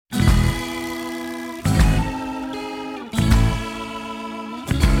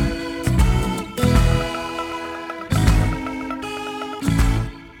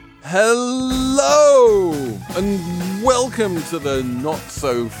Hello and welcome to the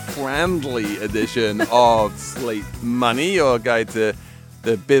not-so-friendly edition of Slate Money, your guide to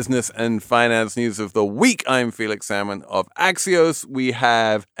the business and finance news of the week. I'm Felix Salmon of Axios. We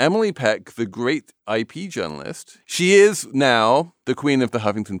have Emily Peck, the great IP journalist. She is now the queen of the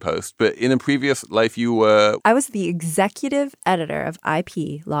Huffington Post, but in a previous life you were... I was the executive editor of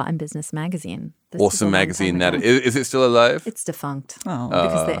IP, Law and Business magazine. Awesome magazine. Is it still alive? It's defunct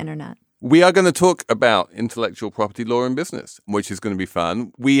because of the internet. We are going to talk about intellectual property law and business, which is going to be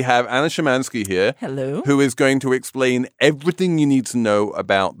fun. We have Anna Szymanski here. Hello. Who is going to explain everything you need to know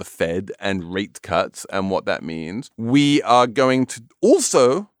about the Fed and rate cuts and what that means. We are going to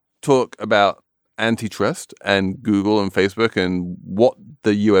also talk about antitrust and Google and Facebook and what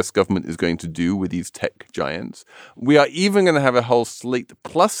the US government is going to do with these tech giants. We are even going to have a whole Slate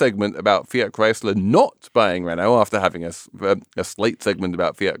Plus segment about Fiat Chrysler not buying Renault after having a Slate segment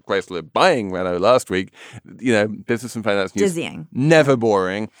about Fiat Chrysler buying Renault last week. You know, business and finance news. Dizzying. Never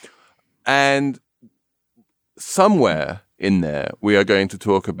boring. And somewhere in there, we are going to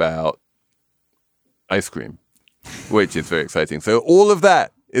talk about ice cream, which is very exciting. So all of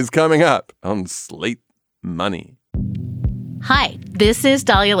that is coming up on Slate Money. Hi, this is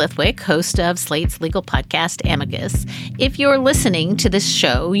Dahlia Lithwick, host of Slate's legal podcast, Amicus. If you're listening to this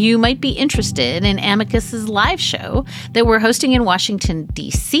show, you might be interested in Amicus's live show that we're hosting in Washington,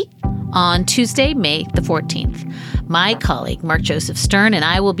 D.C. on Tuesday, May the 14th. My colleague, Mark Joseph Stern, and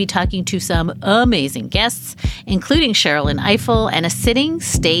I will be talking to some amazing guests, including Sherrilyn Ifill and a sitting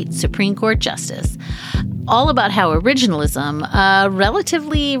state Supreme Court justice, all about how originalism, a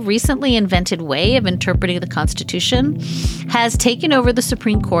relatively recently invented way of interpreting the Constitution, has taken over the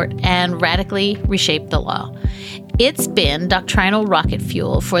Supreme Court and radically reshaped the law. It's been doctrinal rocket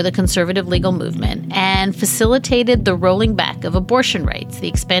fuel for the conservative legal movement and facilitated the rolling back of abortion rights, the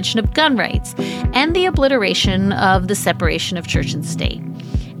expansion of gun rights, and the obliteration of the separation of church and state.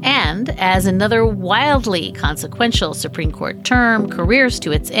 And as another wildly consequential Supreme Court term careers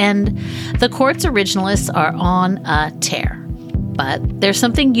to its end, the court's originalists are on a tear. But there's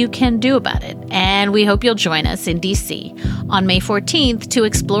something you can do about it, and we hope you'll join us in D.C. on May 14th to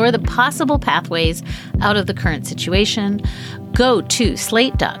explore the possible pathways out of the current situation. Go to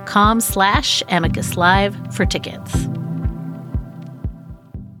slate.com/Amicus Live for tickets.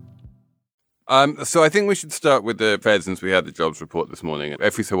 So I think we should start with the Fed since we had the jobs report this morning.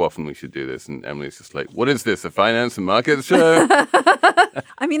 Every so often we should do this. And Emily's just like, what is this, a finance and markets show?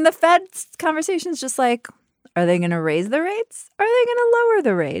 I mean, the Fed's conversation is just like, are they going to raise the rates? Are they going to lower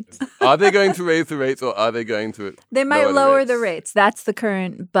the rates? Are they going to raise the rates or are they going to They might lower the rates. That's the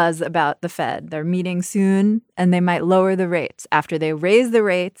current buzz about the Fed. They're meeting soon and they might lower the rates. After they raise the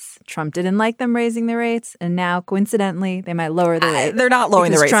rates, Trump didn't like them raising the rates. And now, coincidentally, they might lower the rates. They're not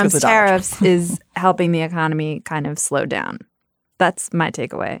lowering the rates. Trump's tariffs is helping the economy kind of slow down. That's my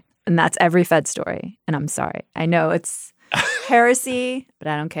takeaway. And that's every Fed story. And I'm sorry. I know it's heresy, but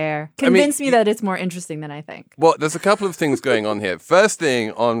I don't care. Convince me that it's more interesting than I think. Well, there's a couple of things going on here. First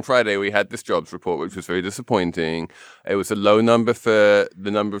thing, on Friday, we had this jobs report, which was very disappointing. It was a low number for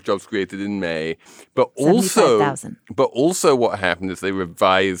the number of jobs created in May. But also what happened is they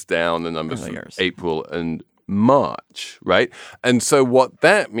revised down the numbers from April and March, right? And so what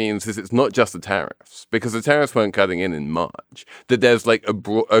that means is it's not just the tariffs, because the tariffs weren't cutting in March, that there's like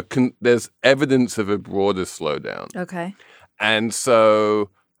there's evidence of a broader slowdown. Okay. And so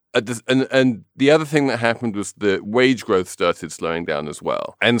and the other thing that happened was the wage growth started slowing down as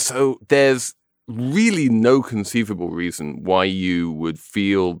well. And so there's really no conceivable reason why you would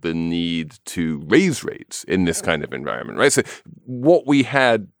feel the need to raise rates in this kind of environment, right? So what we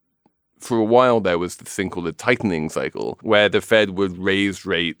had for a while there was this thing called the tightening cycle, where the Fed would raise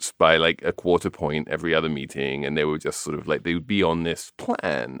rates by like a quarter point every other meeting, and they were just sort of like, they would be on this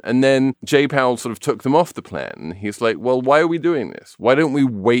plan. And then Jay Powell sort of took them off the plan. He's like, well, why are we doing this? Why don't we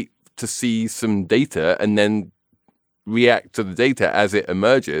wait to see some data and then react to the data as it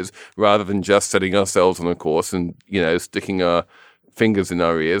emerges, rather than just setting ourselves on a course and, you know, sticking our fingers in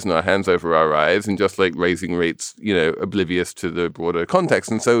our ears and our hands over our eyes and just like raising rates, you know, oblivious to the broader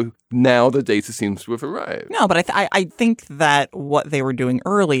context. And so now the data seems to have arrived. No, but I think that what they were doing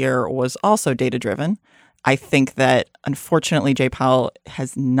earlier was also data driven. I think that, unfortunately, Jay Powell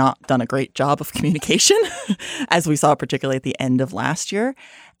has not done a great job of communication, as we saw particularly at the end of last year.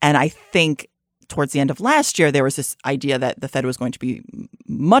 And I think towards the end of last year, there was this idea that the Fed was going to be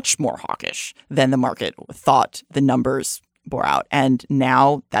much more hawkish than the market thought the numbers bore out. And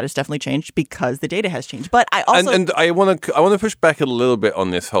now that has definitely changed because the data has changed. But I also... And I want to push back a little bit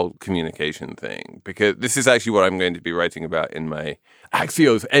on this whole communication thing, because this is actually what I'm going to be writing about in my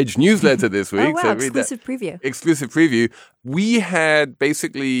Axios Edge newsletter this week. Oh, wow. So exclusive preview. Exclusive preview. We had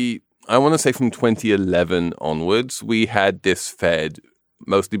basically, I want to say from 2011 onwards, we had this Fed,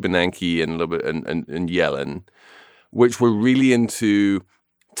 mostly Bernanke and a little bit and Yellen, which were really into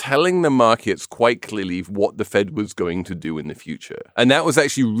telling the markets quite clearly what the Fed was going to do in the future. And that was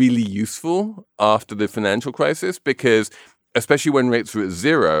actually really useful after the financial crisis, because especially when rates were at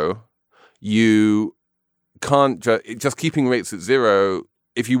zero, you can't just keeping rates at zero.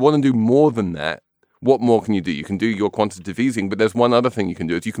 If you want to do more than that, what more can you do? You can do your quantitative easing, but there's one other thing you can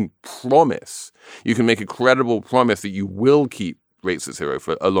do. Is you can make a credible promise that you will keep rates at zero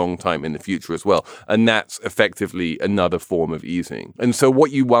for a long time in the future as well. And that's effectively another form of easing. And so what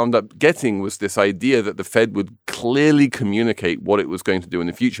you wound up getting was this idea that the Fed would clearly communicate what it was going to do in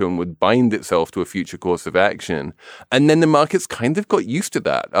the future and would bind itself to a future course of action. And then the markets kind of got used to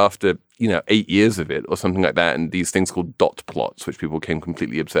that after 8 years of it or something like that. And these things called dot plots, which people became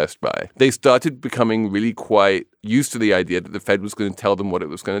completely obsessed by. They started becoming really quite used to the idea that the Fed was going to tell them what it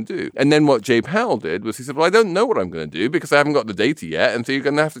was going to do. And then what Jay Powell did was he said, well, I don't know what I'm going to do because I haven't got the data yet. And so you're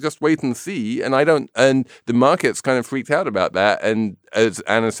going to have to just wait and see. And the markets kind of freaked out about that. And as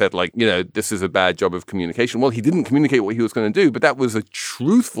Anna said, this is a bad job of communication. Well, he didn't communicate what he was going to do, but that was a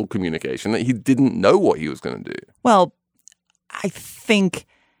truthful communication that he didn't know what he was going to do. Well, I think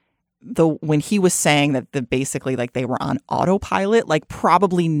when he was saying that basically they were on autopilot,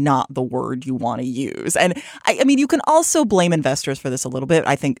 probably not the word you want to use. And I mean, you can also blame investors for this a little bit.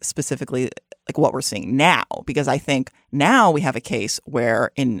 I think specifically what we're seeing now, because I think now we have a case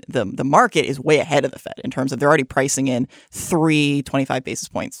where the market is way ahead of the Fed in terms of they're already pricing in 3 25 basis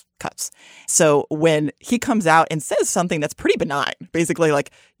points cuts. So when he comes out and says something that's pretty benign, basically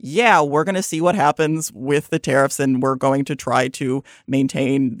yeah, we're going to see what happens with the tariffs and we're going to try to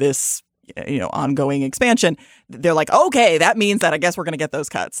maintain this ongoing expansion, they're like, okay, that means that I guess we're going to get those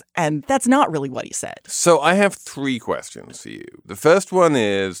cuts. And that's not really what he said. So I have 3 questions for you. The first one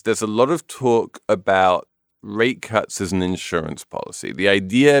is, there's a lot of talk about rate cuts as an insurance policy. The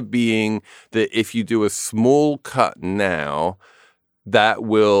idea being that if you do a small cut now, that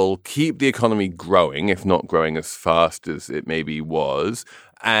will keep the economy growing, if not growing as fast as it maybe was,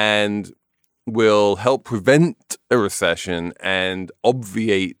 and will help prevent a recession and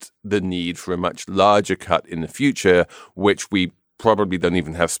obviate the need for a much larger cut in the future, which we probably don't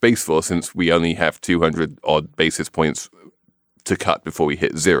even have space for since we only have 200 odd basis points to cut before we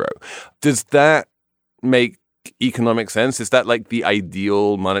hit zero. Does that make economic sense? Is that the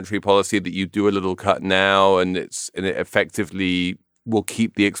ideal monetary policy, that you do a little cut now and it effectively will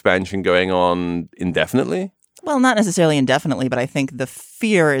keep the expansion going on indefinitely? Well, not necessarily indefinitely, but I think the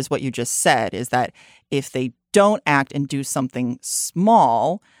fear is what you just said, is that if they don't act and do something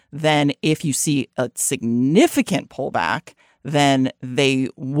small, then if you see a significant pullback, then they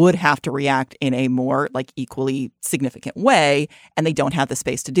would have to react in a more equally significant way, and they don't have the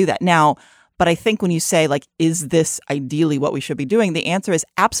space to do that. Now, but I think when you say, is this ideally what we should be doing? The answer is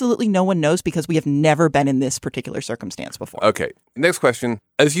absolutely no one knows, because we have never been in this particular circumstance before. Okay. Next question.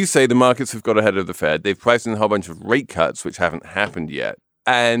 As you say, the markets have got ahead of the Fed. They've priced in a whole bunch of rate cuts, which haven't happened yet.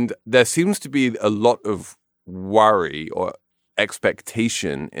 And there seems to be a lot of worry or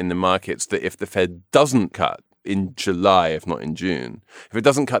expectation in the markets that if the Fed doesn't cut in July, if not in June, if it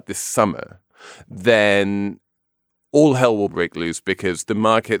doesn't cut this summer, then all hell will break loose, because the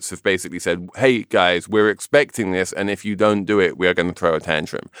markets have basically said, hey, guys, we're expecting this, and if you don't do it, we are going to throw a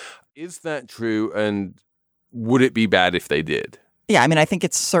tantrum. Is that true, and would it be bad if they did? Yeah, I mean, I think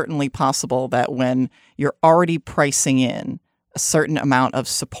it's certainly possible that when you're already pricing in a certain amount of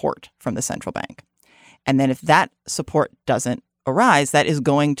support from the central bank, and then if that support doesn't arise, that is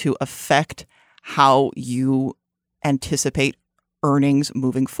going to affect how you anticipate earnings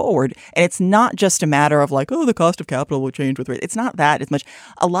moving forward. And it's not just a matter of the cost of capital will change with rates. It's not that as much.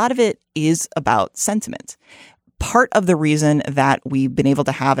 A lot of it is about sentiment. Part of the reason that we've been able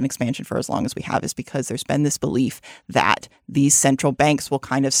to have an expansion for as long as we have is because there's been this belief that these central banks will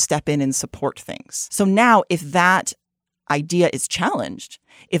kind of step in and support things. So now if that idea is challenged,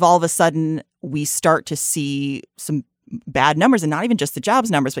 if all of a sudden we start to see some bad numbers, and not even just the jobs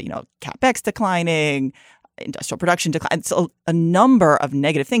numbers, but CapEx declining, industrial production decline, so a number of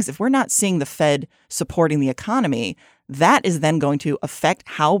negative things. If we're not seeing the Fed supporting the economy, that is then going to affect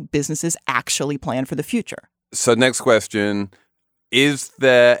how businesses actually plan for the future. So next question, is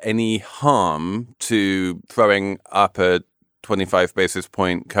there any harm to throwing up a 25 basis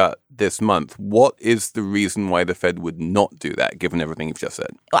point cut this month. What is the reason why the Fed would not do that, given everything you've just said?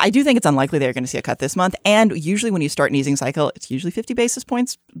 I do think it's unlikely they're going to see a cut this month. And usually when you start an easing cycle, it's usually 50 basis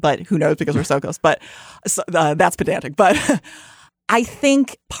points. But who knows because we're so close. But that's pedantic. But I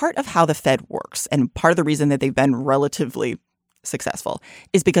think part of how the Fed works and part of the reason that they've been relatively successful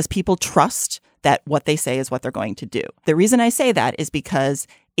is because people trust that what they say is what they're going to do. The reason I say that is because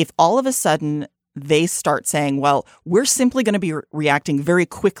if all of a sudden they start saying, well, we're simply going to be reacting very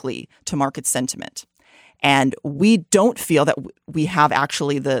quickly to market sentiment, and we don't feel that we have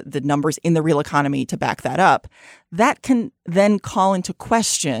actually the numbers in the real economy to back that up, that can then call into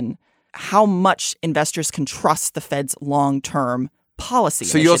question how much investors can trust the Fed's long-term policy.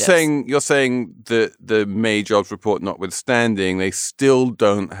 So you're saying that the May jobs report notwithstanding, they still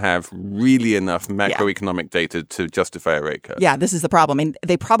don't have really enough macroeconomic data to justify a rate cut. Yeah, this is the problem. I mean,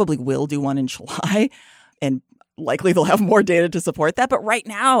 they probably will do one in July, and likely they'll have more data to support that. But right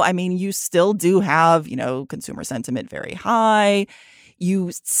now, I mean, you still do have, consumer sentiment very high. You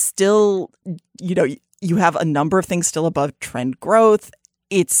still, you have a number of things still above trend growth.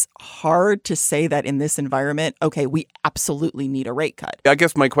 It's hard to say that in this environment, okay, we absolutely need a rate cut. I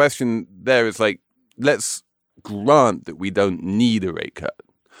guess my question there is let's grant that we don't need a rate cut.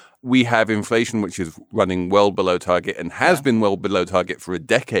 We have inflation, which is running well below target and has been well below target for a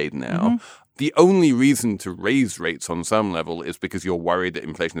decade now. Mm-hmm. The only reason to raise rates on some level is because you're worried that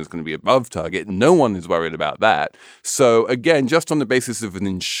inflation is going to be above target. No one is worried about that. So again, just on the basis of an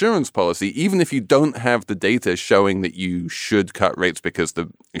insurance policy, even if you don't have the data showing that you should cut rates because the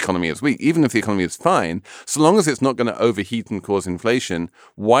economy is weak, even if the economy is fine, so long as it's not going to overheat and cause inflation,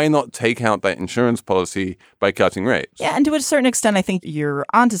 why not take out that insurance policy by cutting rates? Yeah, and to a certain extent, I think you're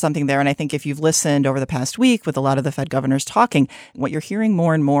onto something there. And I think if you've listened over the past week with a lot of the Fed governors talking, what you're hearing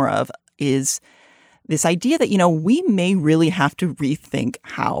more and more of is this idea that, we may really have to rethink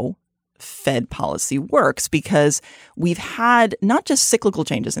how Fed policy works, because we've had not just cyclical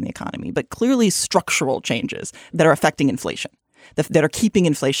changes in the economy, but clearly structural changes that are affecting inflation, that are keeping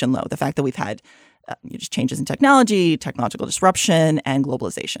inflation low. The fact that we've had just changes in technology, technological disruption, and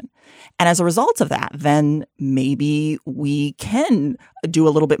globalization. And as a result of that, then maybe we can do a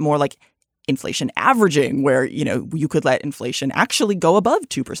little bit more like inflation averaging, where, you could let inflation actually go above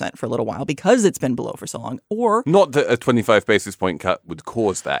 2% for a little while because it's been below for so long. Or not that a 25 basis point cut would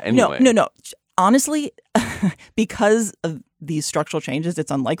cause that anyway. No. Honestly, because of these structural changes,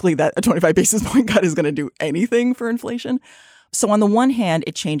 it's unlikely that a 25 basis point cut is going to do anything for inflation. So on the one hand,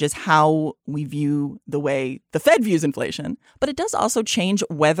 it changes how we view the way the Fed views inflation, but it does also change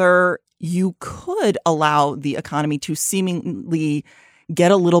whether you could allow the economy to seemingly get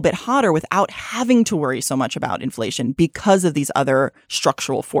a little bit hotter without having to worry so much about inflation because of these other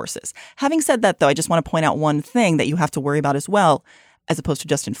structural forces. Having said that, though, I just want to point out one thing that you have to worry about as well, as opposed to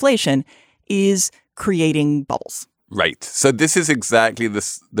just inflation, is creating bubbles. Right. So this is exactly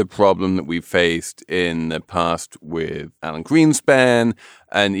the problem that we've faced in the past with Alan Greenspan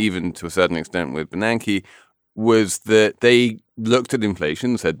and even to a certain extent with Bernanke, was that they looked at inflation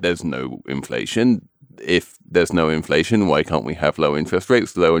and said there's no inflation. If there's no inflation, why can't we have low interest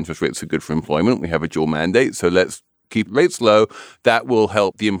rates? Low interest rates are good for employment. We have a dual mandate, so let's keep rates low. That will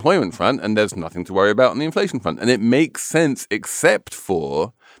help the employment front, and there's nothing to worry about on the inflation front. And it makes sense, except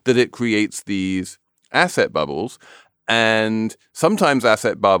for that it creates these asset bubbles. And sometimes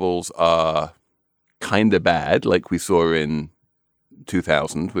asset bubbles are kind of bad, like we saw in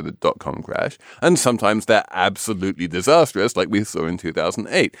 2000 with the dot-com crash. And sometimes they're absolutely disastrous, like we saw in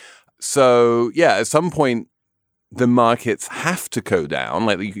 2008. So, yeah, at some point, the markets have to go down.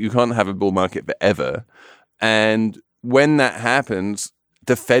 Like, you can't have a bull market forever. And when that happens,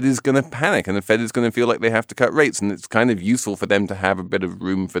 the Fed is going to panic and the Fed is going to feel like they have to cut rates. And it's kind of useful for them to have a bit of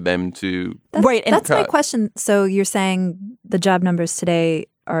room for them to That's my question. So you're saying the job numbers today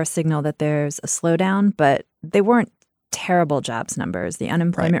are a signal that there's a slowdown, but they weren't terrible jobs numbers. The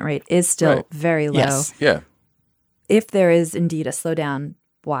unemployment rate is still very low. Yes. Yeah. If there is indeed a slowdown,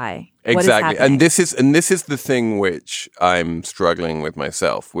 why? Exactly. And this is the thing which I'm struggling with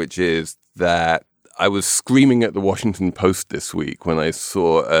myself, which is that I was screaming at the Washington Post this week when I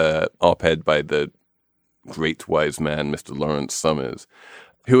saw an op-ed by the great wise man, Mr. Lawrence Summers,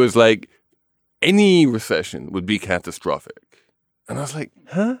 who was like, any recession would be catastrophic. And I was like,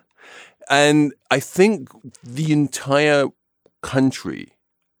 huh? And I think the entire country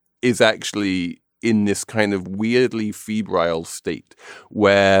is actually in this kind of weirdly febrile state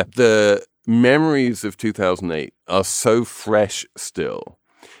where the memories of 2008 are so fresh still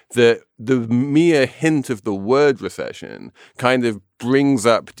that the mere hint of the word recession kind of brings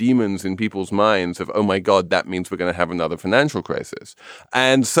up demons in people's minds of, oh my God, that means we're going to have another financial crisis.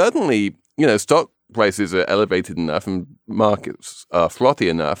 And certainly, stock prices are elevated enough and markets are frothy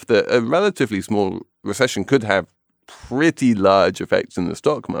enough that a relatively small recession could have pretty large effects in the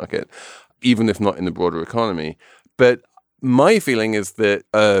stock market, even if not in the broader economy. But my feeling is that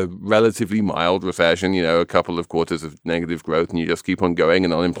a relatively mild recession, a couple of quarters of negative growth, and you just keep on going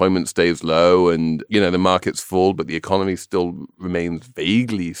and unemployment stays low and, the market's full, but the economy still remains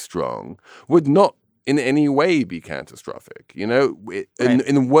vaguely strong, would not in any way be catastrophic. In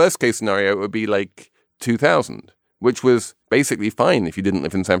the worst case scenario, it would be like 2000, which was basically fine if you didn't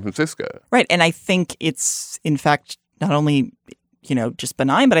live in San Francisco. Right. And I think it's, in fact, not only, just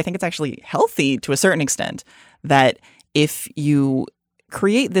benign, but I think it's actually healthy to a certain extent that if you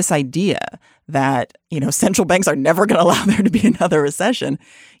create this idea that, central banks are never going to allow there to be another recession,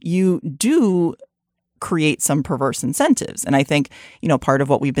 you do create some perverse incentives. And I think, part of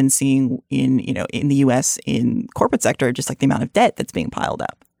what we've been seeing in the U.S. in corporate sector, just like the amount of debt that's being piled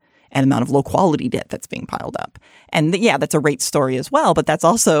up and the amount of low quality debt that's being piled up. And that's a rate story as well. But that's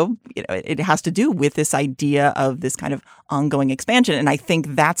also, it has to do with this idea of this kind of ongoing expansion. And I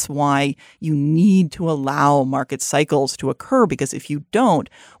think that's why you need to allow market cycles to occur, because if you don't,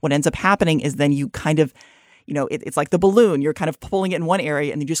 what ends up happening is then you kind of, it's like the balloon. You're kind of pulling it in one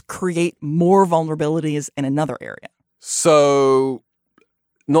area and you just create more vulnerabilities in another area. So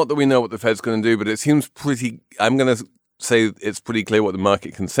not that we know what the Fed's going to do, but it seems I'm going to say it's pretty clear what the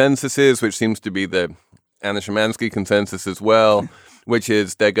market consensus is, which seems to be the Anna Szymanski consensus as well, which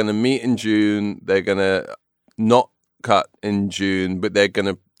is they're going to meet in June. They're going to not cut in June, but they're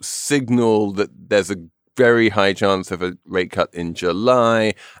going to signal that there's a very high chance of a rate cut in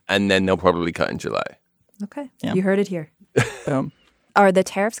July, and then they'll probably cut in July. Okay. Yeah. You heard it here. Boom. Are the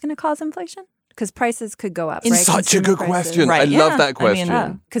tariffs going to cause inflation? Because prices could go up, it's right? Such a good question. Right. I love that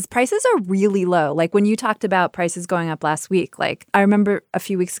question. Because prices are really low. Like when you talked about prices going up last week, like I remember a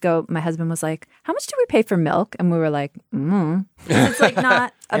few weeks ago, my husband was like, how much do we pay for milk? And we were like, It's like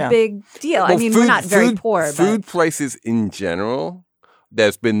not a big deal. Well, we're not very poor. Food prices in general,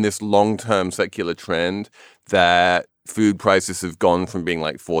 there's been this long-term secular trend that food prices have gone from being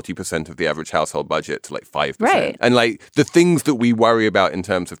like 40% of the average household budget to like 5%. Right. And like the things that we worry about in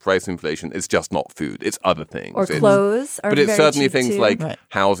terms of price inflation is just not food. It's other things. Or clothes. But it's certainly things too. like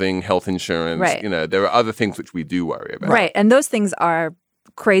housing, health insurance. Right. There are other things which we do worry about. Right. And those things are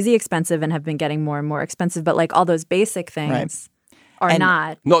crazy expensive and have been getting more and more expensive. But like all those basic things are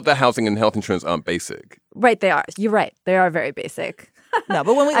not. Not that housing and health insurance aren't basic. Right. They are. You're right. They are very basic. No,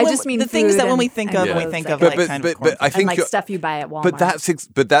 but I just mean the things that when we think of I think like stuff you buy at Walmart.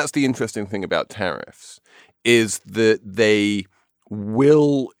 But that's the interesting thing about tariffs is that they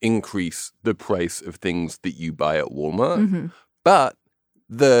will increase the price of things that you buy at Walmart, but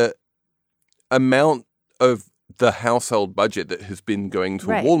the amount of the household budget that has been going to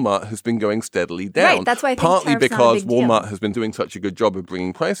Walmart has been going steadily down. Right, that's why I think partly because Walmart has been doing such a good job of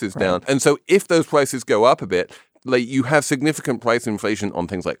bringing prices down, and so if those prices go up a bit. Like you have significant price inflation on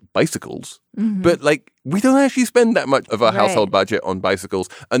things like bicycles, but like we don't actually spend that much of our household budget on bicycles.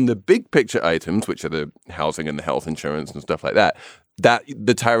 And the big picture items, which are the housing and the health insurance and stuff like that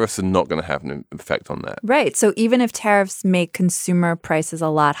the tariffs are not going to have an effect on that. Right. So even if tariffs make consumer prices a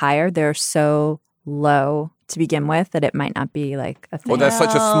lot higher, they're so low to begin with that it might not be like a thing. Well, that's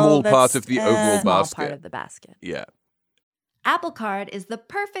such a small part of the overall basket. Part of the basket. Yeah. Apple Card is the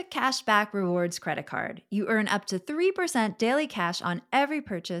perfect cashback rewards credit card. You earn up to 3% daily cash on every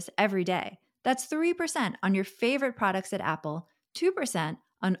purchase every day. That's 3% on your favorite products at Apple, 2%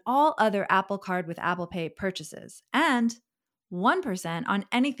 on all other Apple Card with Apple Pay purchases, and 1% on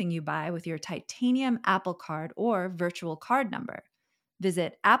anything you buy with your titanium Apple Card or virtual card number.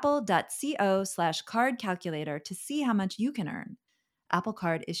 Visit apple.co/card calculator to see how much you can earn. Apple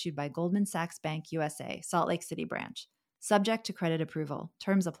Card issued by Goldman Sachs Bank USA, Salt Lake City branch. Subject to credit approval.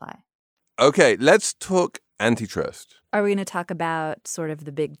 Terms apply. Okay, let's talk antitrust. Are we going to talk about sort of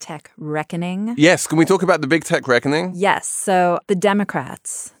the big tech reckoning? Yes. Can we talk about the big tech reckoning? Yes. So the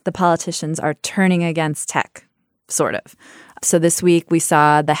Democrats, the politicians, are turning against tech, sort of. So this week we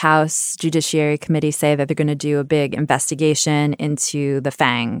saw the House Judiciary Committee say that they're going to do a big investigation into the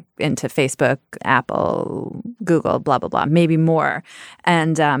FANG, into Facebook, Apple, Google, blah, blah, blah, maybe more.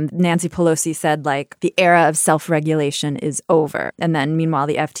 And Nancy Pelosi said, like, the era of self-regulation is over. And then meanwhile,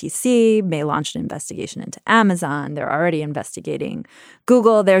 the FTC may launch an investigation into Amazon. They're already investigating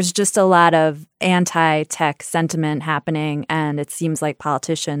Google. There's just a lot of anti-tech sentiment happening. And it seems like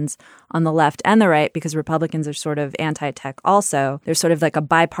politicians on the left and the right, because Republicans are sort of anti-tech also, there's sort of like a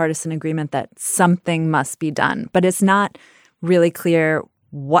bipartisan agreement that something must be done. But it's not really clear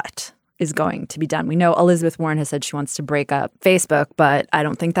what is going to be done. We know Elizabeth Warren has said she wants to break up Facebook, but I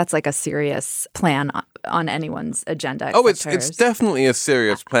don't think that's like a serious plan on anyone's agenda. Oh, it's definitely a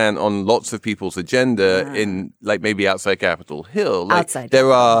serious plan on lots of people's agenda in like maybe outside Capitol Hill. Like,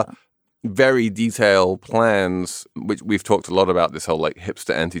 there are very detailed plans, which we've talked a lot about this whole like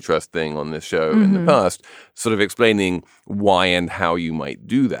hipster antitrust thing on this show in the past, sort of explaining why and how you might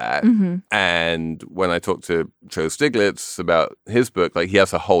do that. And when I talked to Joe Stiglitz about his book, like he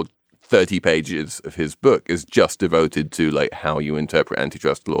has a whole 30 pages of his book is just devoted to like how you interpret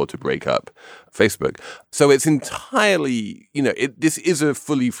antitrust law to break up Facebook. So it's entirely, this is a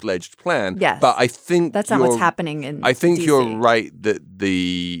fully fledged plan. Yes. But I think that's not what's happening in I think DC. You're right that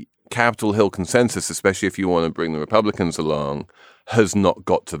the Capitol Hill consensus, especially if you want to bring the Republicans along, has not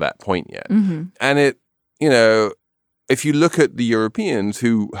got to that point yet. And if you look at the Europeans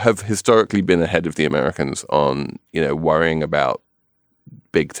who have historically been ahead of the Americans on, worrying about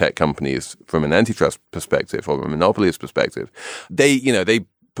big tech companies from an antitrust perspective or a monopolist perspective, they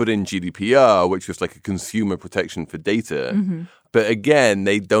put in GDPR, which was like a consumer protection for data. But again,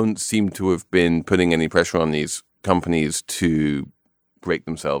 they don't seem to have been putting any pressure on these companies to break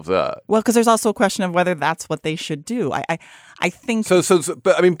themselves up. Well, because there's also a question of whether that's what they should do. I think so.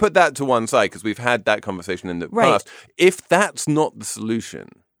 But I mean, put that to one side because we've had that conversation in the past. If that's not the solution,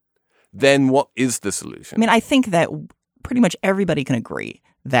 then what is the solution? I mean, I think that pretty much everybody can agree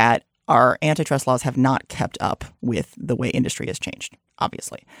that our antitrust laws have not kept up with the way industry has changed,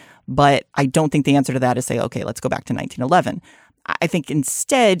 obviously. But I don't think the answer to that is say, okay, let's go back to 1911. I think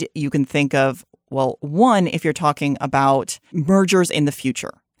instead you can think of, well, one, if you're talking about mergers in the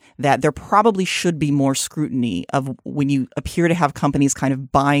future, that there probably should be more scrutiny of when you appear to have companies kind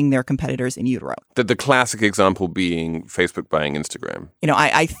of buying their competitors in utero. The classic example being Facebook buying Instagram.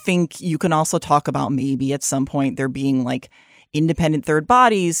 I think you can also talk about maybe at some point there being like independent third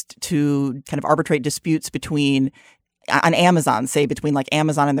bodies to kind of arbitrate disputes between on Amazon, say between like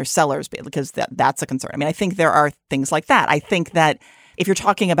Amazon and their sellers, because that's a concern. I mean, I think there are things like that. I think that if you're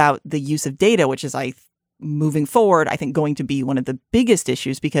talking about the use of data, which is moving forward, I think going to be one of the biggest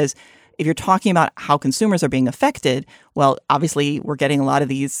issues, because if you're talking about how consumers are being affected, well, obviously we're getting a lot of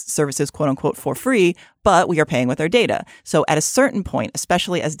these services, quote unquote, for free, but we are paying with our data. So at a certain point,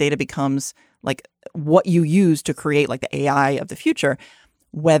 especially as data becomes like what you use to create like the AI of the future,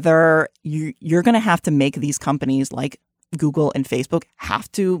 whether you're going to have to make these companies like Google and Facebook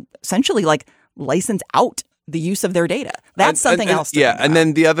have to essentially like license out the use of their data. That's something else. And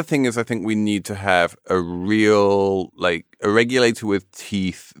then the other thing is I think we need to have a real, like a regulator with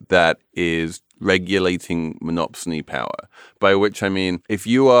teeth that is regulating monopsony power, by which I mean, if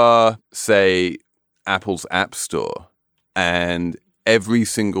you are, say, Apple's App Store and every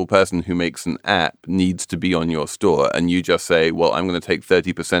single person who makes an app needs to be on your store and you just say, well, I'm going to take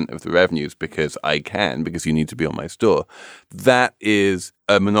 30% of the revenues because I can, because you need to be on my store. That is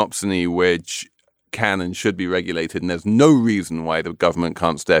a monopsony which can and should be regulated, and there's no reason why the government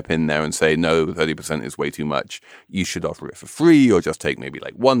can't step in there and say, no, 30% is way too much. You should offer it for free or just take maybe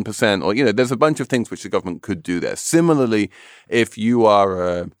like 1%, or, there's a bunch of things which the government could do there. Similarly, if you are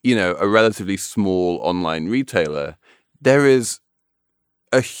a relatively small online retailer, there is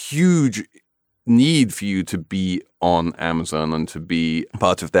a huge need for you to be on Amazon and to be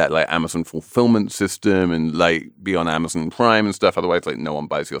part of that like Amazon fulfillment system and like be on Amazon Prime and stuff. Otherwise, like no one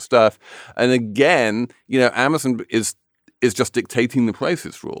buys your stuff. And again, Amazon is just dictating the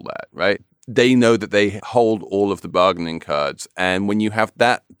prices for all that, right? They know that they hold all of the bargaining cards. And when you have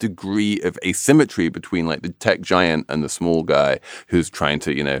that degree of asymmetry between like the tech giant and the small guy who's trying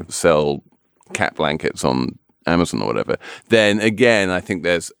to, sell cat blankets on Amazon or whatever, then again, I think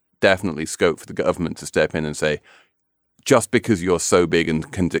there's definitely scope for the government to step in and say, just because you're so big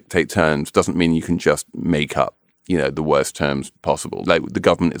and can dictate terms doesn't mean you can just make up, the worst terms possible. Like the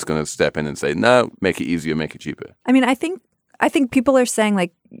government is going to step in and say, no, make it easier, make it cheaper. I mean, I think people are saying,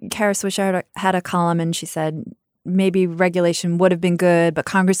 like, Kara Swisher had a column and she said maybe regulation would have been good, but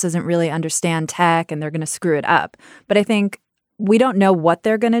Congress doesn't really understand tech and they're going to screw it up. But I think we don't know what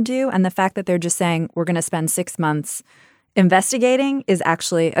they're going to do. And the fact that they're just saying we're going to spend 6 months investigating is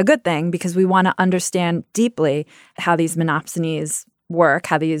actually a good thing, because we want to understand deeply how these monopsonies work,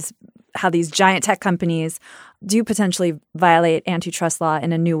 how these giant tech companies do potentially violate antitrust law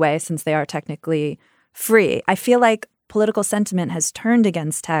in a new way since they are technically free. I feel like political sentiment has turned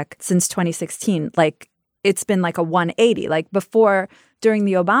against tech since 2016. Like it's been like a 180. Like before, during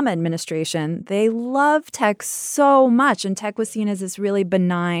the Obama administration, they loved tech so much, and tech was seen as this really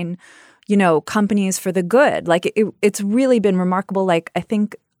benign companies for the good. Like it's really been remarkable. Like I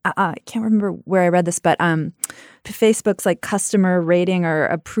think I can't remember where I read this, but Facebook's like customer rating or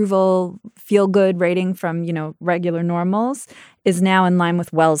approval feel good rating from, regular normals is now in line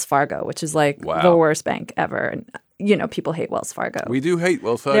with Wells Fargo, which is like the worst bank ever. And, people hate Wells Fargo. We do hate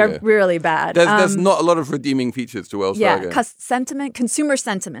Wells Fargo. They're really bad. There's not a lot of redeeming features to Wells Fargo. Yeah, consumer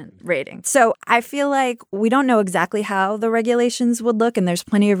sentiment rating. So I feel like we don't know exactly how the regulations would look, and there's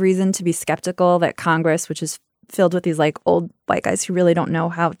plenty of reason to be skeptical that Congress, which is filled with these like old white guys who really don't know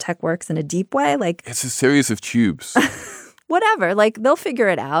how tech works in a deep way. Like it's a series of tubes. Whatever, like they'll figure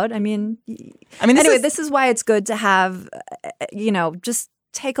it out. This is why it's good to have, just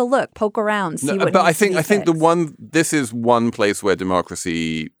take a look, poke around, see what. But I think this is one place where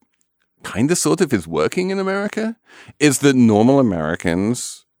democracy kind of sort of is working in America, is that normal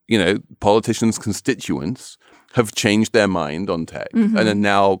Americans, politicians, constituents have changed their mind on tech and are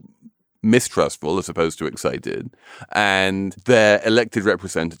now mistrustful as opposed to excited, and their elected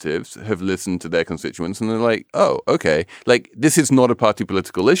representatives have listened to their constituents and they're like, oh, okay, like this is not a party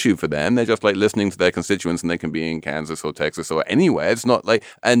political issue for them. They're just like listening to their constituents, and they can be in Kansas or Texas or anywhere. It's not like,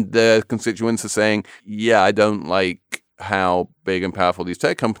 and their constituents are saying, yeah, I don't like how big and powerful these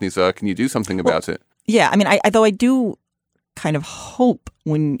tech companies are. Can you do something about it? Yeah, I do kind of hope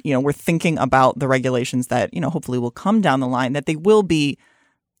when, we're thinking about the regulations that, hopefully will come down the line, that they will be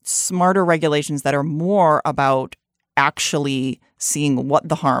smarter regulations that are more about actually seeing what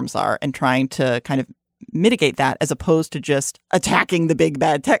the harms are and trying to kind of mitigate that, as opposed to just attacking the big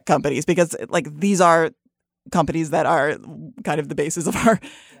bad tech companies, because like these are companies that are kind of the basis of our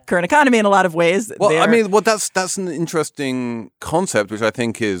current economy in a lot of ways. Well, that's an interesting concept, which I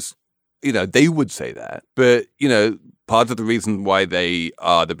think is, they would say that, but part of the reason why they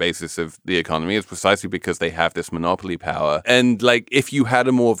are the basis of the economy is precisely because they have this monopoly power. And like, if you had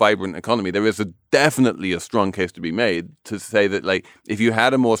a more vibrant economy, there is definitely a strong case to be made to say that, like, if you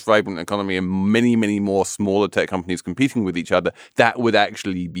had a more vibrant economy and many, many more smaller tech companies competing with each other, that would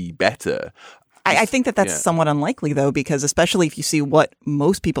actually be better. I think that's somewhat unlikely, though, because especially if you see what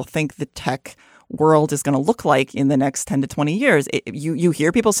most people think the tech world is going to look like in the next 10 to 20 years. You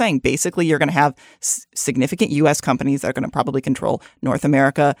hear people saying basically you're going to have significant U.S. companies that are going to probably control North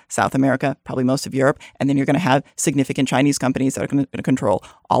America, South America, probably most of Europe. And then you're going to have significant Chinese companies that are going to control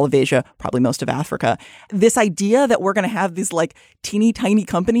all of Asia, probably most of Africa. This idea that we're going to have these like teeny tiny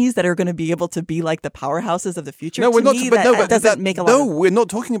companies that are going to be able to be like the powerhouses of the future. No, we're not. That doesn't make a lot. No, we're not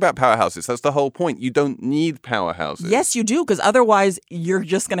talking about powerhouses. That's the whole point. You don't need powerhouses. Yes, you do, because otherwise you're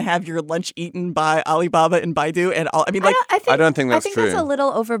just going to have your lunch eaten by Alibaba and Baidu and all. I don't think that's true. That's a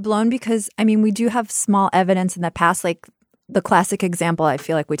little overblown, because we do have small evidence in the past. Like the classic example, I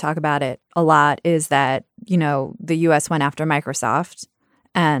feel like we talk about it a lot, is that the U.S. went after Microsoft,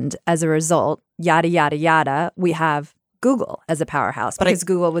 and as a result, yada yada yada, we have Google as a powerhouse, because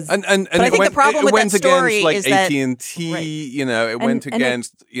Google was. And I think the problem with that story against, is that AT&T, it went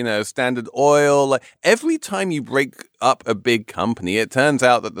against Standard Oil. Like every time you break up a big company, it turns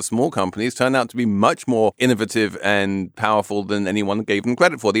out that the small companies turn out to be much more innovative and powerful than anyone gave them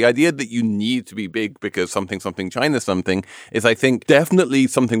credit for. The idea that you need to be big because something China something is, I think, definitely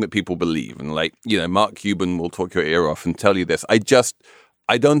something that people believe. And Mark Cuban will talk your ear off and tell you this.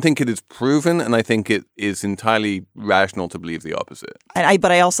 I don't think it is proven, and I think it is entirely rational to believe the opposite. But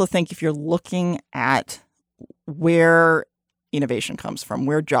I also think if you're looking at where innovation comes from,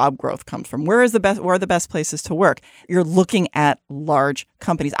 where job growth comes from, where are the best places to work, you're looking at large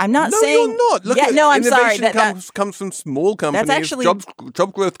companies. I'm not saying you're not. I'm sorry. Comes from small companies. That's actually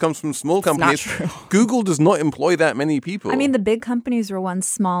job growth comes from small companies. Not true. Google does not employ that many people. The big companies were once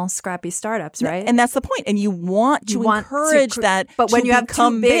small, scrappy startups, right? And that's the point. And you want to encourage that. But when you have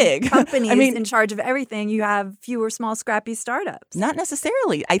two big companies in charge of everything, you have fewer small, scrappy startups. Not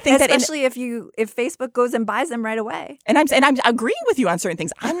necessarily. I think especially if Facebook goes and buys them right away. And I'm agreeing with you on certain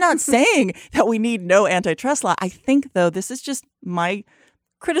things. I'm not saying that we need no antitrust law. I think, though, this is just my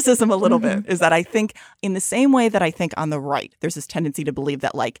criticism a little bit, is that I think in the same way that I think on the right, there's this tendency to believe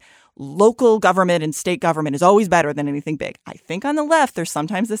that like local government and state government is always better than anything big. I think on the left, there's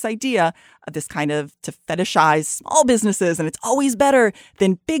sometimes this idea of this kind of to fetishize small businesses, and it's always better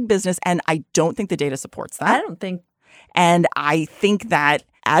than big business. And I don't think the data supports that. I don't think. And I think that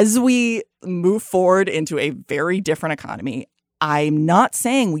as we move forward into a very different economy, I'm not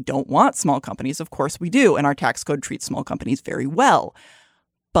saying we don't want small companies. Of course we do. And our tax code treats small companies very well.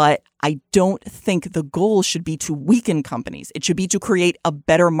 But I don't think the goal should be to weaken companies. It should be to create a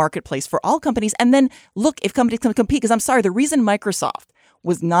better marketplace for all companies. And then look, if companies can compete, because I'm sorry, the reason Microsoft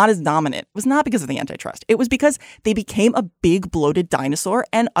was not as dominant was not because of the antitrust. It was because they became a big bloated dinosaur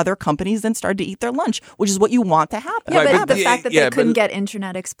and other companies then started to eat their lunch, which is what you want to happen. Yeah, but the fact that they couldn't get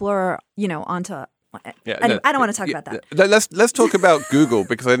Internet Explorer, onto... I don't want to talk about that. Let's talk about Google,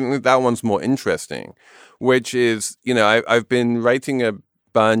 because I think that one's more interesting, which is, I've been writing a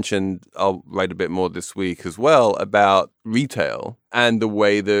bunch, and I'll write a bit more this week as well, about retail and the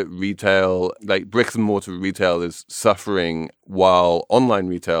way that retail, like bricks and mortar retail, is suffering while online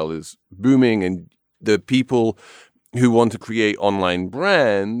retail is booming. And the people who want to create online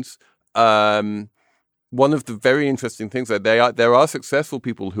brands, one of the very interesting things that there are successful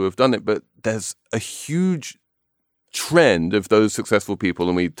people who have done it, but there's a huge trend of those successful people,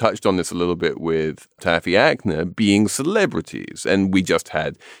 and we touched on this a little bit with Taffy Ackner, being celebrities. And we just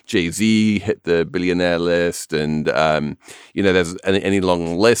had Jay-Z hit the billionaire list, and there's any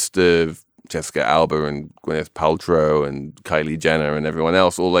long list of Jessica Alba and Gwyneth Paltrow and Kylie Jenner and everyone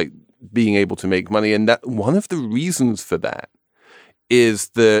else, all like being able to make money. And that one of the reasons for that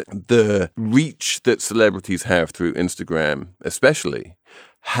is the reach that celebrities have through Instagram, especially,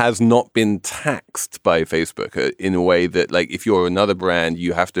 has not been taxed by Facebook in a way that, like, if you're another brand,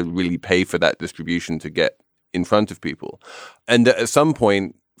 you have to really pay for that distribution to get in front of people. And at some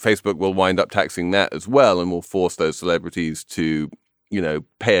point, Facebook will wind up taxing that as well, and will force those celebrities to,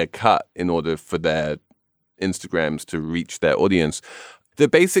 pay a cut in order for their Instagrams to reach their audience.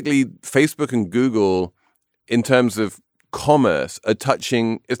 That basically Facebook and Google, in terms of commerce, are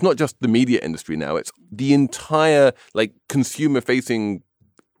touching, it's not just the media industry now, it's the entire consumer-facing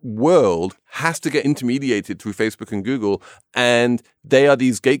world has to get intermediated through Facebook and Google, and they are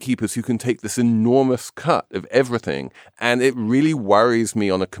these gatekeepers who can take this enormous cut of everything. And it really worries me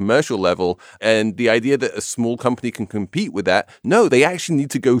on a commercial level, and the idea that a small company can compete with that, no, they actually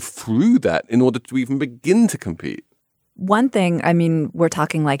need to go through that in order to even begin to compete. One thing, we're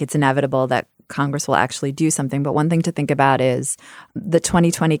talking like it's inevitable that Congress will actually do something, but one thing to think about is the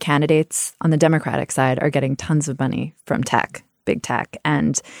 2020 candidates on the Democratic side are getting tons of money from tech, big tech.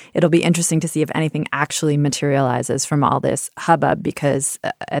 And it'll be interesting to see if anything actually materializes from all this hubbub, because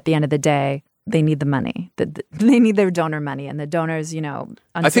at the end of the day, they need the money. They need their donor money, and the donors,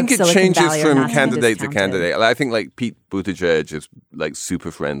 I think it changes from candidate to candidate. I think Pete Buttigieg is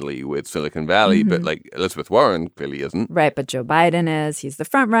super friendly with Silicon Valley, but Elizabeth Warren clearly isn't. Right, but Joe Biden is. He's the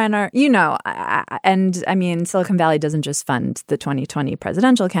front runner. Silicon Valley doesn't just fund the 2020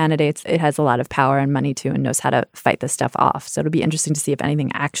 presidential candidates. It has a lot of power and money too, and knows how to fight this stuff off. So it'll be interesting to see if anything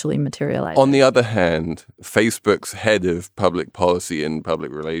actually materializes. On the other hand, Facebook's head of public policy and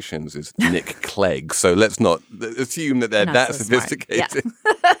public relations is Nick Clegg. So let's not assume that they're that sophisticated. Yeah.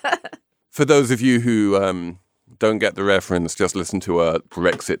 For those of you who don't get the reference, just listen to our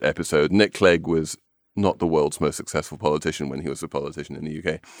Brexit episode. Nick Clegg was not the world's most successful politician when he was a politician in the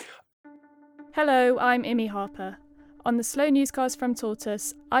UK. Hello, I'm Imi Harper. On the Slow Newscast from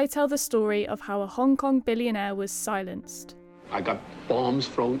Tortoise, I tell the story of how a Hong Kong billionaire was silenced. I got bombs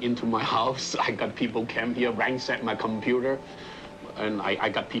thrown into my house. I got people came here, ransacked my computer. And I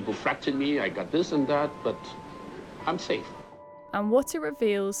got people threatening me. I got this and that, but I'm safe. And what it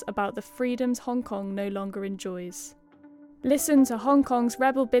reveals about the freedoms Hong Kong no longer enjoys. Listen to Hong Kong's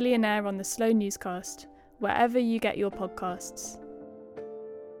rebel billionaire on the Slow Newscast, wherever you get your podcasts.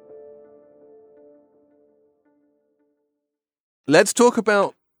 Let's talk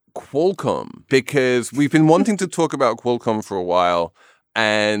about Qualcomm, because we've been wanting to talk about Qualcomm for a while.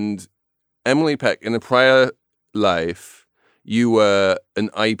 And Emily Peck, in a prior life, you were an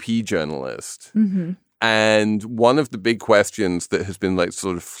IP journalist. Mm-hmm. And one of the big questions that has been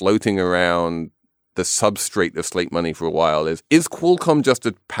sort of floating around the substrate of Slate Money for a while is Qualcomm just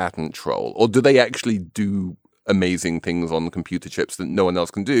a patent troll? Or do they actually do amazing things on computer chips that no one else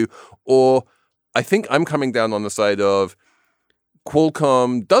can do? Or I think I'm coming down on the side of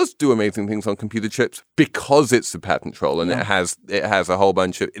Qualcomm does do amazing things on computer chips because it's a patent troll, and it has a whole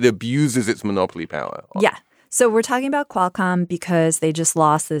bunch of, it abuses its monopoly power. Yeah. So we're talking about Qualcomm because they just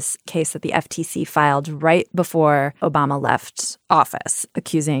lost this case that the FTC filed right before Obama left office,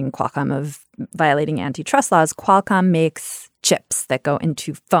 accusing Qualcomm of violating antitrust laws. Qualcomm makes chips that go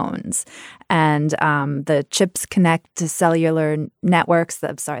into phones, and the chips connect to cellular networks.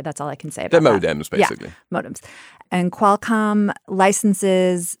 That's all I can say about that. They're modems, basically. Yeah, modems. And Qualcomm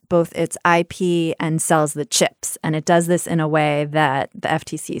licenses both its IP and sells the chips. And it does this in a way that the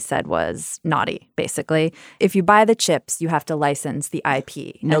FTC said was naughty, basically. If you buy the chips, you have to license the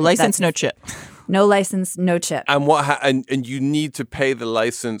IP. No license, no chip. No license, no chip. And and you need to pay the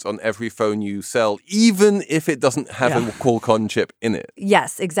license on every phone you sell, even if it doesn't have a Qualcomm chip in it.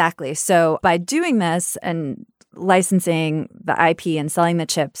 Yes, exactly. So by doing this, and licensing the IP and selling the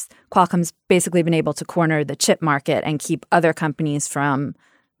chips, Qualcomm's basically been able to corner the chip market and keep other companies from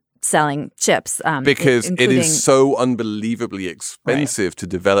selling chips. Because it is so unbelievably expensive to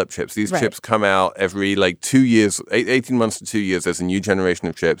develop chips. These chips come out every 2 years, 18 months to 2 years. There's a new generation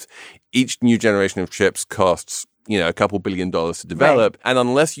of chips. Each new generation of chips costs, a couple $1 billion to develop. And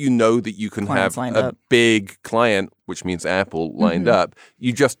unless you know that you can have a big client, which means Apple, lined up,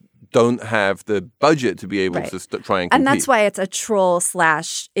 you just don't have the budget to be able to try and compete. And that's why it's a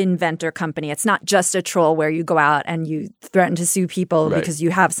troll/inventor company. It's not just a troll where you go out and you threaten to sue people because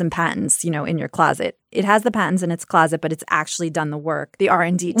you have some patents, in your closet. It has the patents in its closet, but it's actually done the work, the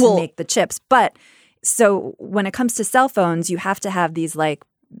R&D to make the chips. But so when it comes to cell phones, you have to have these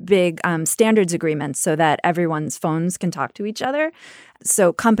big standards agreements so that everyone's phones can talk to each other.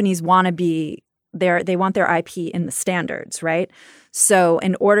 So companies want to be they want their IP in the standards, right? So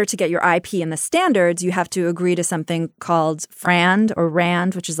in order to get your IP in the standards, you have to agree to something called FRAND or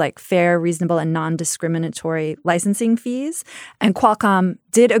RAND, which is fair, reasonable, and non-discriminatory licensing fees. And Qualcomm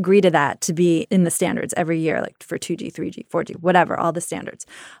did agree to that to be in the standards every year, for 2G, 3G, 4G, whatever, all the standards.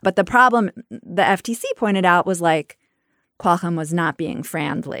 But the problem the FTC pointed out was Qualcomm was not being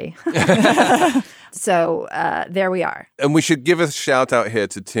friendly. So there we are. And we should give a shout out here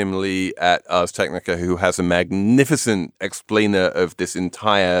to Tim Lee at Ars Technica, who has a magnificent explainer of this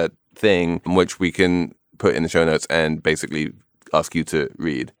entire thing, which we can put in the show notes and basically ask you to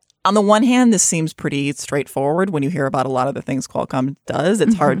read. On the one hand, this seems pretty straightforward. When you hear about a lot of the things Qualcomm does,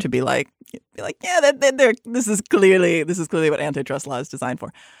 it's hard to be yeah, this is clearly what antitrust law is designed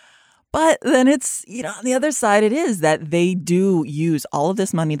for. But then it's, on the other side, it is that they do use all of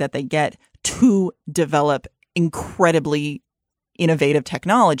this money that they get to develop incredibly innovative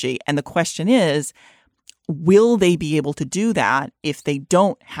technology. And the question is, will they be able to do that if they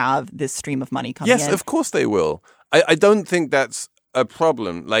don't have this stream of money coming in? Yes, of course they will. I don't think that's a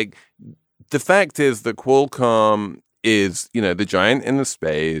problem. The fact is that Qualcomm is, the giant in the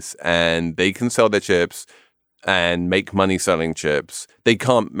space, and they can sell their chips and make money selling chips. They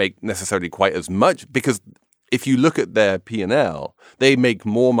can't make necessarily quite as much because if you look at their P&L, they make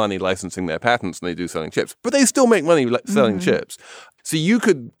more money licensing their patents than they do selling chips, but they still make money selling chips. So you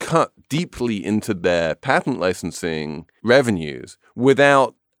could cut deeply into their patent licensing revenues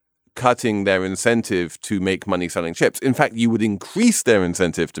without cutting their incentive to make money selling chips. In fact, you would increase their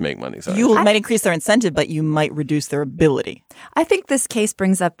incentive to make money selling chips. You might increase their incentive, but you might reduce their ability. I think this case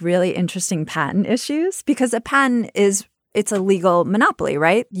brings up really interesting patent issues because a patent it's a legal monopoly,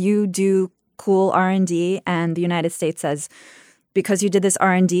 right? You do cool R&D and the United States says, because you did this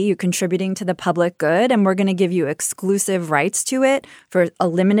R&D, you're contributing to the public good, and we're going to give you exclusive rights to it for a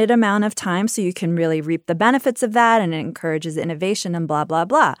limited amount of time so you can really reap the benefits of that, and it encourages innovation and blah, blah,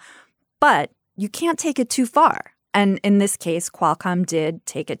 blah. But you can't take it too far. And in this case, Qualcomm did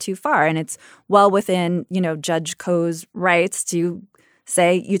take it too far. And it's well within, Judge Koh's rights to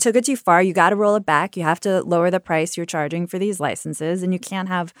say you took it too far. You got to roll it back. You have to lower the price you're charging for these licenses. And you can't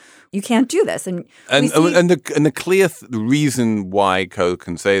do this. And the clear reason why Koh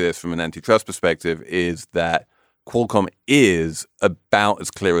can say this from an antitrust perspective is that Qualcomm is about as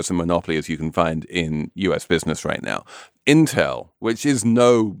clear as a monopoly as you can find in U.S. business right now. Intel, which is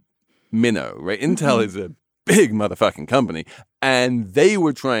no minnow, right? Intel is a big motherfucking company, and they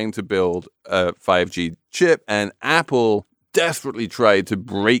were trying to build a 5G chip, and Apple desperately tried to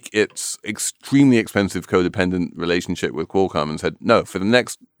break its extremely expensive codependent relationship with Qualcomm and said, no, for the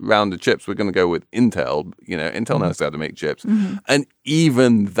next round of chips, we're going to go with Intel. Intel knows how to make chips. And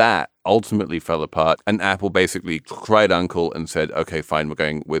even that ultimately fell apart. And Apple basically cried uncle and said, okay, fine, we're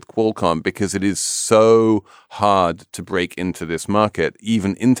going with Qualcomm because it is so hard to break into this market.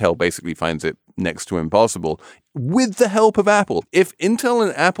 Even Intel basically finds it next to impossible with the help of Apple. If Intel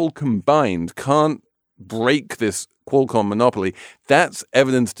and Apple combined can't break this Qualcomm monopoly, that's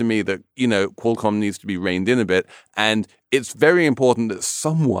evidence to me that, Qualcomm needs to be reined in a bit. And it's very important that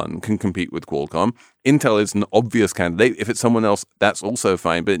someone can compete with Qualcomm. Intel is an obvious candidate. If it's someone else, that's also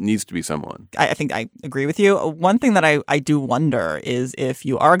fine, but it needs to be someone. I think I agree with you. One thing that I do wonder is if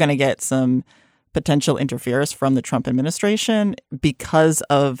you are going to get some potential interference from the Trump administration because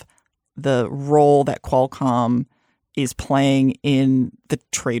of the role that Qualcomm is playing in the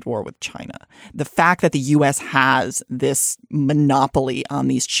trade war with China. The fact that the U.S. has this monopoly on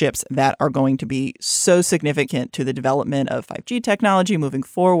these chips that are going to be so significant to the development of 5G technology moving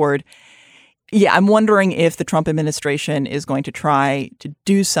forward. Yeah, I'm wondering if the Trump administration is going to try to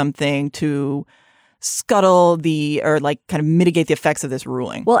do something to scuttle kind of mitigate the effects of this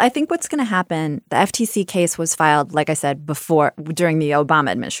ruling? Well, I think what's going to happen, the FTC case was filed, like I said, during the Obama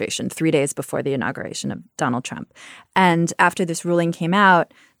administration, 3 days before the inauguration of Donald Trump. And after this ruling came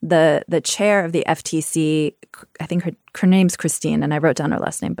out, the chair of the FTC, I think her name's Christine, and I wrote down her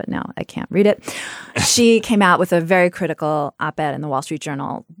last name, but now I can't read it. She came out with a very critical op-ed in the Wall Street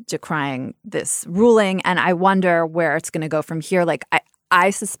Journal decrying this ruling. And I wonder where it's going to go from here. Like,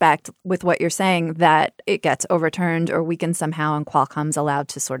 I suspect with what you're saying that it gets overturned or weakened somehow and Qualcomm's allowed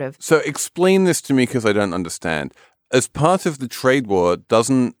to sort of. So explain this to me because I don't understand. As part of the trade war,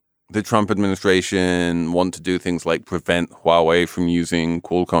 doesn't the Trump administration want to do things like prevent Huawei from using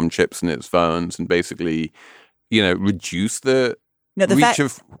Qualcomm chips in its phones and basically, reduce the reach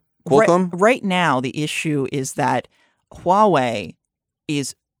of Qualcomm? Right now, the issue is that Huawei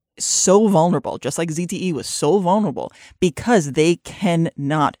is so vulnerable, just like ZTE was so vulnerable, because they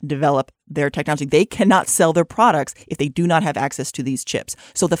cannot develop their technology. They cannot sell their products if they do not have access to these chips.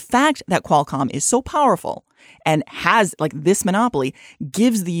 So the fact that Qualcomm is so powerful and has this monopoly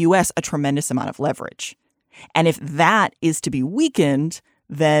gives the U.S. a tremendous amount of leverage. And if that is to be weakened,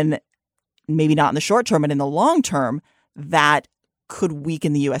 then maybe not in the short term, but in the long term, that could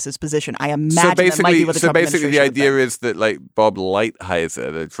weaken the U.S.'s position. I imagine that might be what the Trump administration the would idea think. is that Bob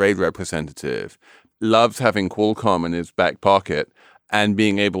Lighthizer, the trade representative, loves having Qualcomm in his back pocket and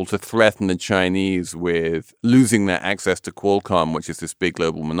being able to threaten the Chinese with losing their access to Qualcomm, which is this big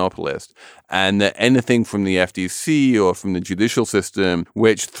global monopolist, and that anything from the FTC or from the judicial system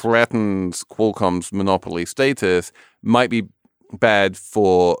which threatens Qualcomm's monopoly status might be bad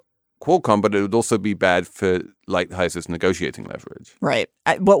for Qualcomm, but it would also be bad for Lighthizer's negotiating leverage. Right.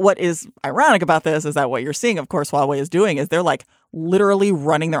 But what is ironic about this is that what you're seeing, of course, Huawei is doing is they're literally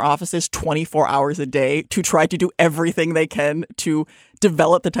running their offices 24 hours a day to try to do everything they can to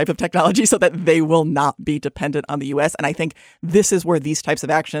develop the type of technology so that they will not be dependent on the U.S. And I think this is where these types of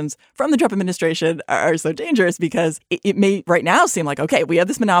actions from the Trump administration are so dangerous because it may right now seem like, okay, we have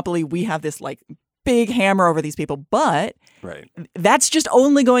this monopoly, we have this big hammer over these people, but that's just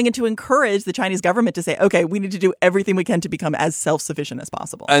only going to encourage the Chinese government to say, okay, we need to do everything we can to become as self-sufficient as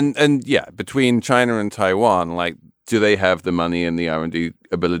possible. And yeah, between China and Taiwan, do they have the money and the R&D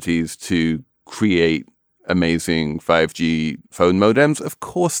abilities to create amazing 5G phone modems? Of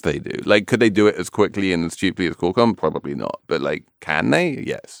course they do. Could they do it as quickly and as cheaply as Qualcomm? Probably not. But can they?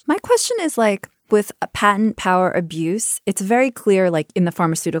 Yes. My question is with patent power abuse, it's very clear, in the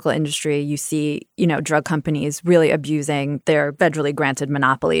pharmaceutical industry, you see, drug companies really abusing their federally granted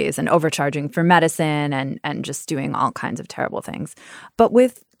monopolies and overcharging for medicine and just doing all kinds of terrible things. But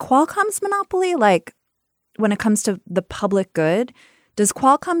with Qualcomm's monopoly, when it comes to the public good, does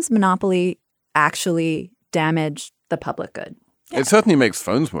Qualcomm's monopoly actually damage the public good? Yeah. It certainly makes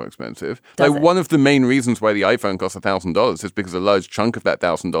phones more expensive. One of the main reasons why the iPhone costs $1,000 is because a large chunk of that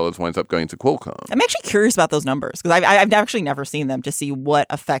 $1,000 winds up going to Qualcomm. I'm actually curious about those numbers because I've actually never seen them to see what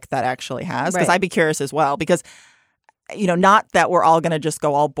effect that actually has. Because I'd be curious as well because, not that we're all going to just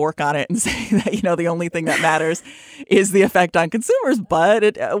go all bork on it and say that, the only thing that matters is the effect on consumers.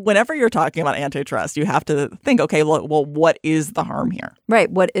 But whenever you're talking about antitrust, you have to think, okay, well, what is the harm here?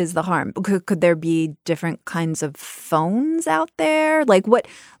 Right. What is the harm? Could there be different kinds of phones out there?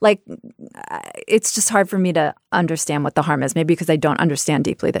 It's just hard for me to understand what the harm is. Maybe because I don't understand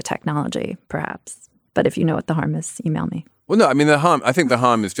deeply the technology, perhaps. But if you know what the harm is, email me. Well, no, I think the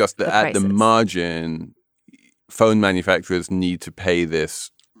harm is just that at the margin, phone manufacturers need to pay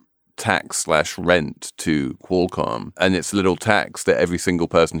this tax/rent to Qualcomm. And it's a little tax that every single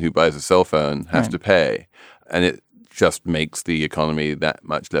person who buys a cell phone has to pay. And it just makes the economy that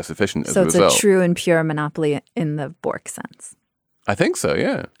much less efficient as a result. So it's a true and pure monopoly in the Bork sense. I think so,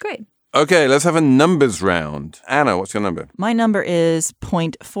 yeah. Great. Okay, let's have a numbers round. Anna, what's your number? My number is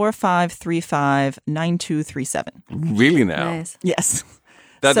 0.45359237. Really now? Nice. Yes.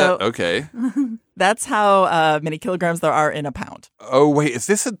 Okay. That's how many kilograms there are in a pound. Oh, wait, is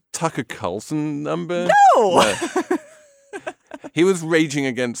this a Tucker Carlson number? No! He was raging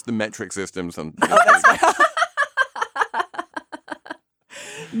against the metric systems.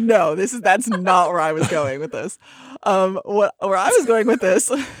 No, that's not where I was going with this. Where I was going with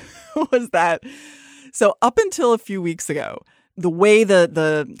this was that, so up until a few weeks ago, the way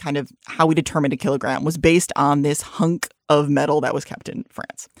the kind of how we determined a kilogram was based on this hunk of metal that was kept in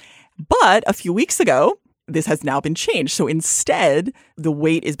France. But a few weeks ago, this has now been changed. So instead, the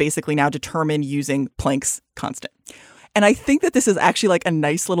weight is basically now determined using Planck's constant. And I think that this is actually a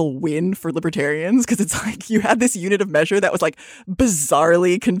nice little win for libertarians because it's you had this unit of measure that was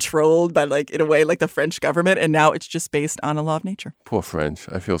bizarrely controlled by in a way the French government. And now it's just based on a law of nature. Poor French.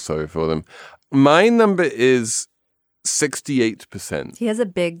 I feel sorry for them. My number is 68%. He has a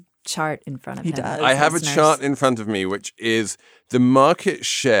big chart in front of him. He does. I have listeners. a chart in front of me, which is the market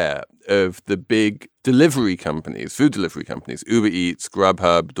share of the big delivery companies, food delivery companies, Uber Eats,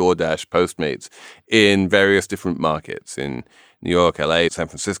 Grubhub, DoorDash, Postmates, in various different markets in New York, LA, San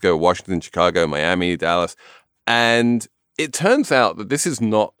Francisco, Washington, Chicago, Miami, Dallas. And it turns out that this is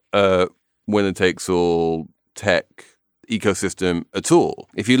not a winner-takes-all tech ecosystem at all.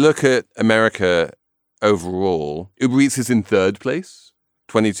 If you look at America overall, Uber Eats is in third place,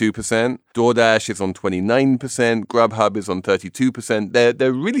 22%. DoorDash is on 29%. Grubhub is on 32%.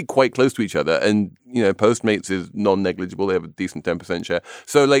 They're really quite close to each other. And, you know, Postmates is non-negligible. They have a decent 10% share.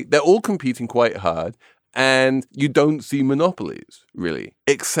 So, like, they're all competing quite hard. And you don't see monopolies, really,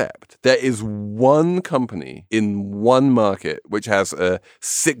 except there is one company in one market which has a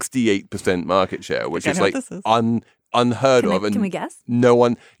 68% market share, which is like unheard of. Can we guess? No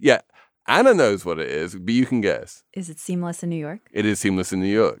one. Yeah. Anna knows what it is, but you can guess. Is it Seamless in New York? It is Seamless in New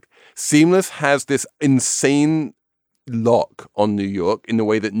York. Seamless has this insane lock on New York in the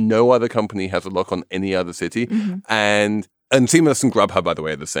way that no other company has a lock on any other city. Mm-hmm. And Seamless and Grubhub, by the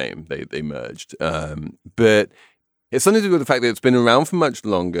way, are the same. They merged. But it's something to do with the fact that it's been around for much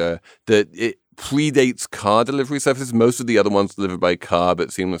longer, that it predates car delivery services. Most of the other ones delivered by car,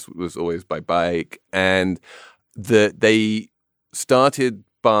 but Seamless was always by bike. And that they started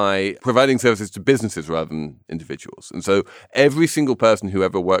by providing services to businesses rather than individuals. And so every single person who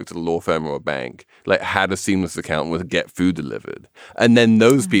ever worked at a law firm or a bank like had a Seamless account and would get food delivered. And then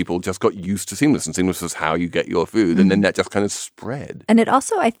those people just got used to Seamless, and Seamless is how you get your food. And then that just kind of spread. And it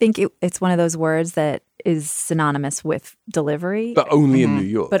also, I think it's one of those words that is synonymous with delivery. But only in New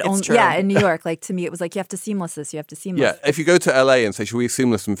York. But only, yeah, in New York. Like, to me, it was like, you have to Seamless this, you have to Seamless. Yeah, if you go to LA and say, should we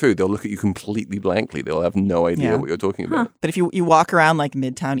Seamless some food? They'll look at you completely blankly. They'll have no idea what you're talking about. But if you walk around like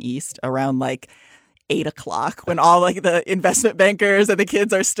Midtown East around like 8 o'clock when all like the investment bankers and the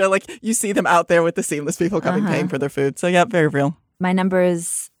kids are still like, you see them out there with the Seamless people coming paying for their food. So yeah, very real. My number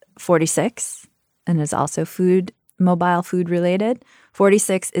is 46 and is also mobile food related.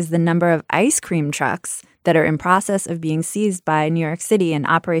 46 is the number of ice cream trucks that are in process of being seized by New York City in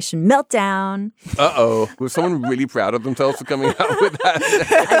Operation Meltdown. Uh-oh. Was someone really proud of themselves for coming out with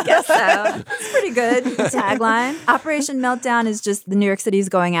that? I guess so. It's pretty good tagline. Operation Meltdown is just the New York City's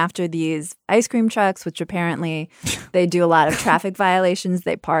going after these ice cream trucks, which apparently they do a lot of traffic violations.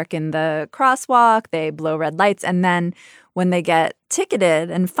 They park in the crosswalk, they blow red lights, and then when they get ticketed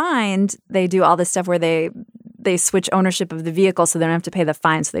and fined, they do all this stuff where they switch ownership of the vehicle so they don't have to pay the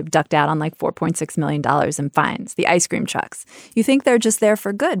fine. So they've ducked out on like $4.6 million in fines, the ice cream trucks. You think they're just there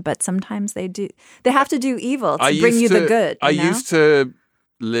for good, but sometimes they do. They have to do evil to bring you the good. I used to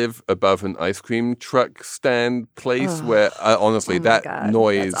live above an ice cream truck stand place where honestly that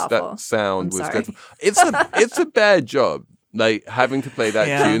noise, that sound was good. It's a bad job. Like having to play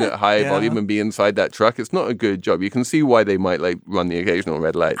that tune at high volume and be inside that truck, it's not a good job. You can see why they might like run the occasional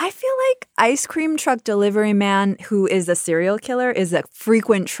red light. I feel like ice cream truck delivery man who is a serial killer is a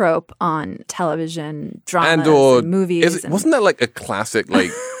frequent trope on television, dramas, and movies. Wasn't that like a classic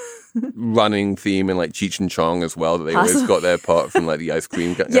like running theme in like Cheech and Chong as well, that they always got their part from like the ice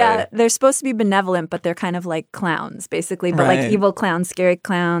cream guy? Yeah, they're supposed to be benevolent, but they're kind of like clowns, basically. But like evil clowns, scary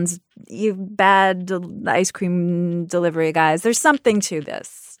clowns, you bad ice cream delivery guys. There's something to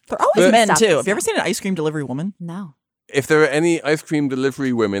this. They're always men too. Have you ever seen an ice cream delivery woman? No. If there are any ice cream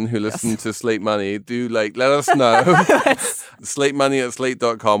delivery women who listen to Slate Money, do like let us know.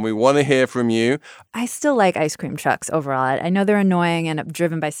 SlateMoney@slate.com. We want to hear from you. I still like ice cream trucks overall. I know they're annoying and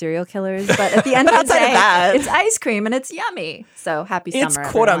driven by serial killers, but at the end of the day, it's ice cream and it's yummy. So happy summer,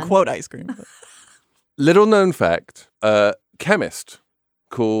 It's quote unquote ice cream. Little known fact, a chemist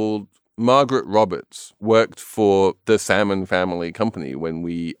called Margaret Roberts worked for the Salmon Family Company when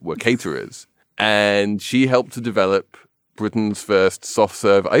we were caterers. And she helped to develop Britain's first soft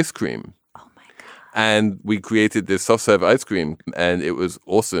serve ice cream. Oh my God. And we created this soft serve ice cream and it was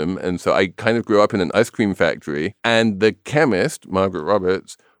awesome. And so I kind of grew up in an ice cream factory. And the chemist, Margaret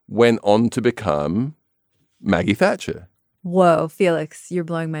Roberts, went on to become Maggie Thatcher. Whoa, Felix, you're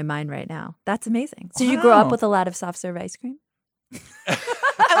blowing my mind right now. That's amazing. Did you grow up with a lot of soft serve ice cream?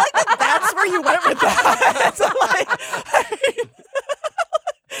 I like that that's where you went with that. So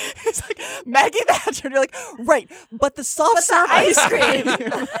it's like Maggie Thatcher. And you're like, right, but the soft serve ice cream.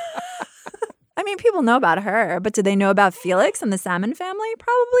 I mean, people know about her, but do they know about Felix and the Salmon Family?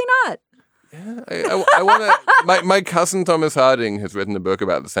 Probably not. Yeah, I want to. My cousin Thomas Harding has written a book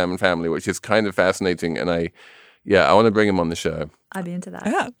about the Salmon Family, which is kind of fascinating, and I want to bring him on the show. I'd be into that.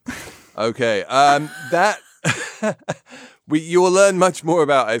 Yeah. Okay, that You will learn much more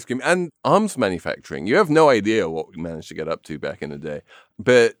about ice cream and arms manufacturing. You have no idea what we managed to get up to back in the day.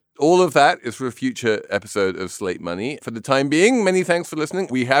 But all of that is for a future episode of Slate Money. For the time being, many thanks for listening.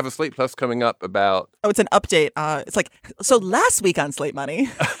 We have a Slate Plus coming up about... Oh, it's an update. It's like, so last week on Slate Money...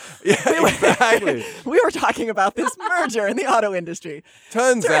 Yeah, exactly. We were talking about this merger in the auto industry.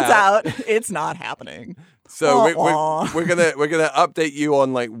 Turns out it's not happening. So we're gonna update you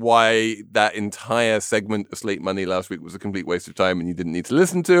on like why that entire segment of Slate Money last week was a complete waste of time and you didn't need to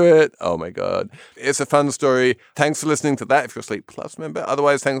listen to it. Oh my God. It's a fun story. Thanks for listening to that if you're a Slate Plus member.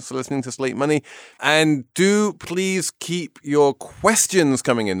 Otherwise, thanks for listening to Slate Money. And do please keep your questions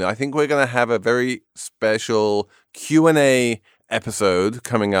coming in. I think we're gonna have a very special Q&A episode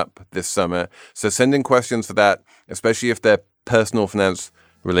coming up this summer. So send in questions for that, especially if they're personal finance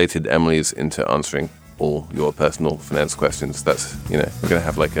related. Emily's into answering all your personal finance questions. That's, we're going to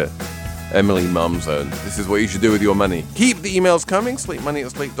have like a Emily Mum Zone. This is what you should do with your money. Keep the emails coming,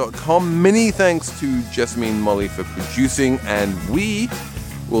 slatemoney@slate.com. Many thanks to Jessamine Molly for producing, and we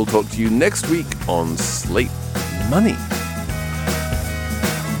will talk to you next week on Slate Money.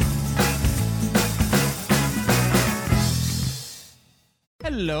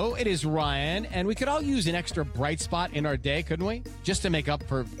 Hello, it is Ryan, and we could all use an extra bright spot in our day, couldn't we? Just to make up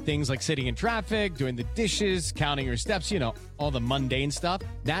for things like sitting in traffic, doing the dishes, counting your steps, all the mundane stuff.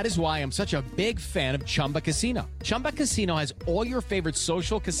 That is why I'm such a big fan of Chumba Casino. Chumba Casino has all your favorite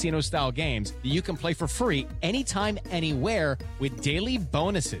social casino-style games that you can play for free anytime, anywhere with daily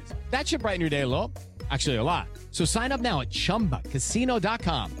bonuses. That should brighten your day a little. Actually, a lot. So sign up now at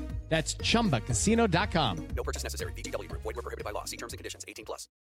ChumbaCasino.com. That's ChumbaCasino.com. No purchase necessary. VGW Group. Void where prohibited by law. See terms and conditions. 18+.